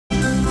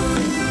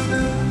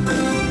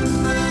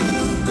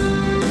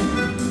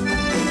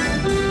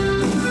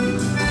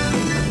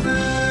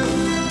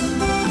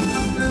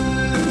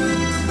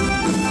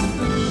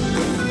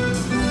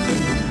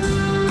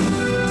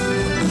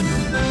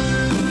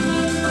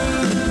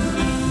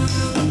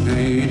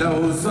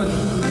đầu xuân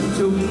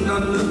chúng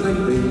non nước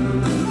thanh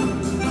bình,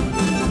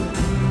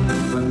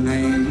 và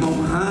ngày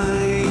mùng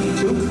 2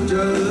 chúc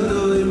cho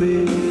đôi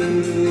mình,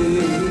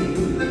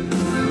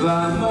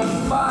 và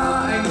mùng 3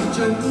 anh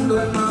chúc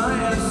đôi má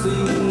em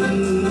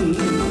xinh.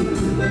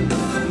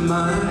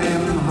 Má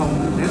em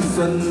hồng nét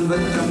xuân vẫn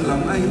trong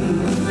lòng anh,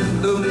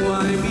 từ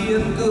ngoài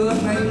biên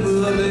cương anh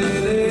vừa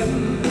về đến,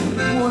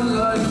 muôn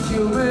lời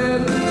chiều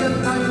bên chân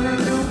thành anh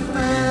chúc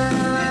em.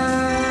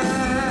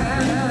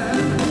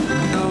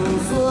 Đầu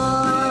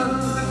xuân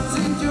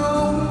xin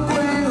chúc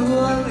quê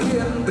hương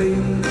yên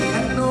bình,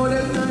 em nối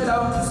đến nơi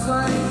đồng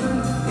xanh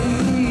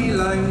ý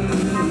lành,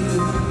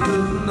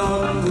 nước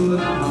non vườn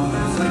hồng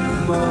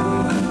xanh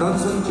màu đón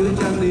xuân chứa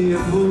chan niềm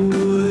vui.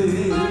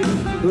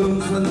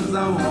 Hương xuân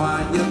giao hòa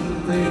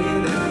nhân thế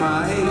đẹp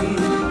mãi,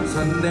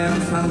 xuân đem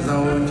sang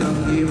giàu cho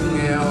kiếp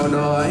nghèo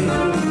đói.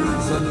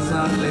 Xuân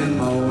sang lên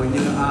màu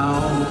như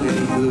áo ngày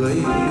cưới,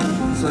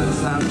 xuân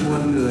sang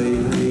muôn người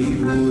thấy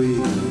vui.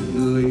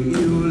 Người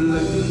yêu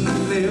Lính,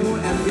 nếu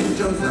em biết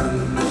cho rằng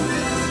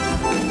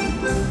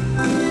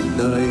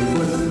đời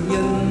quân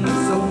nhân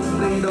sống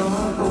đây đó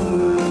không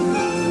ngừng,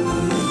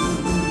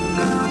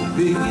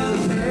 vì như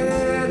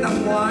thế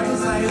năm ngoái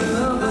say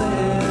hứa với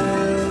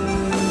em,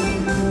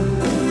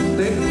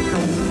 Tết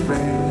không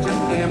về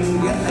chắc em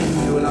ghét anh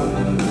nhiều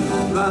lòng.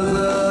 Và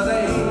giờ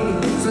đây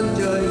sân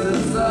trời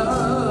rực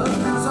rỡ,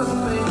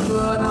 xuân mình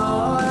vừa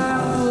nở em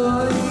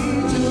vừa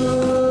đi chưa.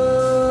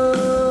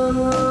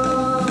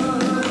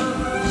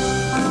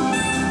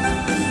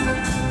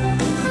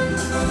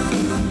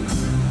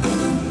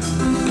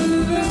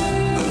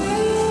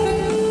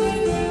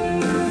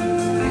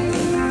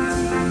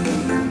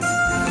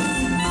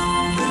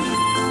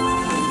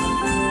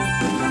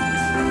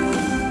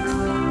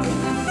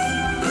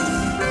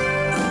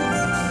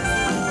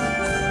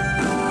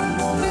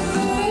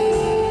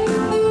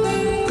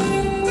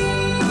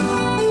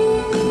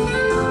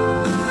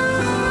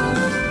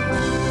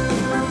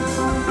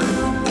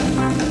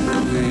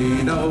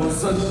 Đầu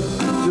xuân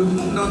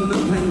chúng non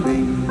nước thanh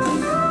bình,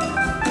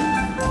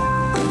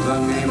 và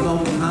ngày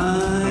mùng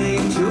 2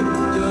 chúc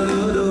cho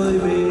đứa đôi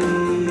mình,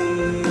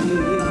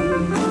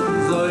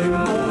 rồi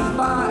mùng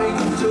 3 anh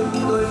chúc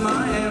đôi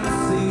má em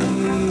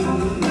xinh.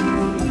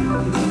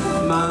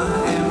 Má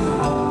em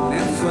hồng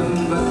nét xuân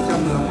vẫn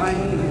trong lòng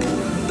anh,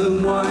 từ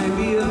ngoài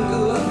biên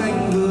cương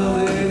anh vừa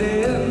về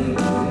đến,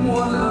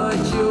 muôn lời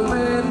chiều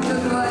bên chân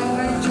thành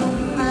anh chúc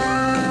em.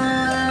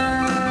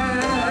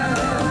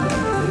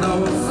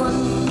 Đầu xuân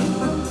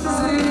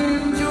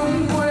xin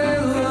chúc quê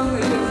hương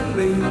yên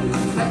bình,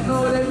 hẹn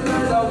nối đến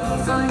nơi đồng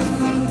xanh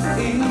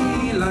ý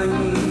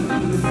lành,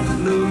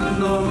 nước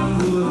non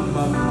vườn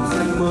mầm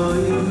xanh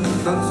mới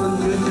đón xuân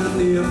chứa chan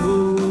niềm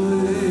vui.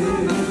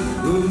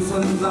 Hương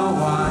xuân giao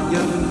hòa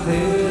nhân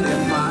thế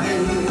đẹp mãi,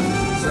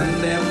 xuân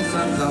đem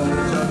sang giàu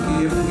cho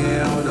kiếp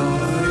nghèo đói.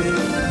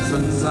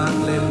 Xuân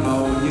sang lên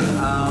màu như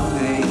áo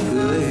ngày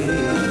cưới,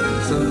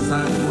 xuân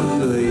sang muôn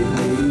người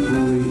thấy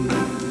vui.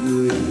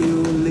 Người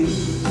yêu Lính,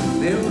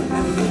 nếu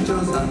em biết cho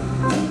rằng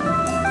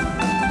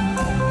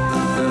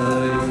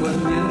đời quân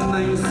nhân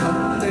anh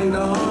sống đây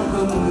đó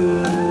không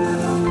ngừng,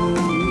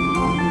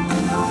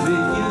 vì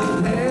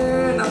như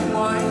thế năm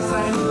ngoái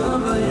say hứa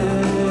với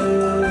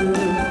em,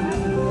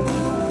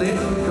 Tết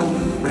không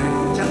về